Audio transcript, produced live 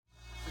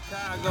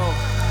One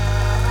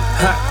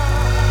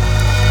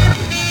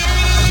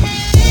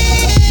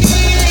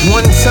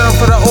time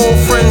for the old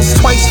friends,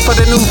 twice for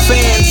the new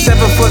fans, 7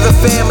 for the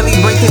family,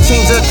 breaking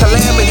chains of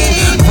calamity,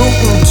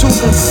 rootin',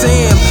 tootin'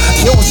 Sam,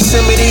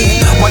 Yosemite.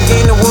 Why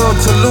gain the world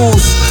to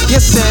lose your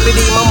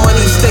sanity? My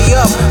money stay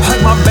up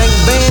like my bank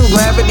van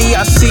gravity.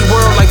 I see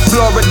world like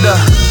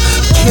Florida,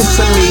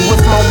 kissing me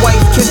with my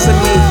wife kissing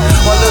me.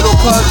 My little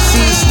pug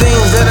sees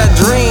things that I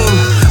dream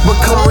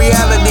become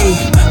reality.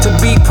 To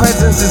be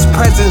presence is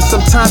present,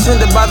 sometimes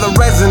hindered by the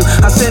resin.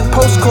 I send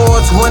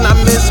postcards when I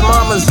miss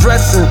mama's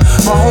dressing.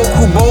 My whole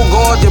crew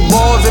bogard your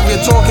balls if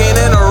you're talking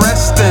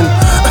interesting.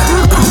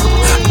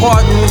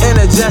 Pardon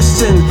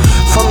indigestion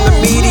from the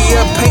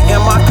media,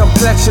 painting my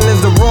complexion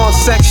is the wrong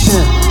section.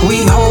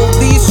 We hold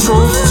these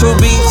truths to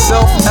be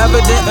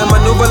self-evident and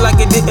maneuver like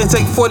it didn't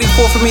take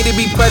 44 for me to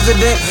be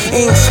president.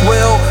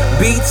 Inkswell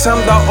beats, I'm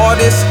the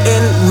artist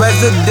in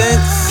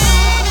residence.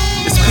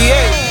 It's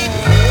PA.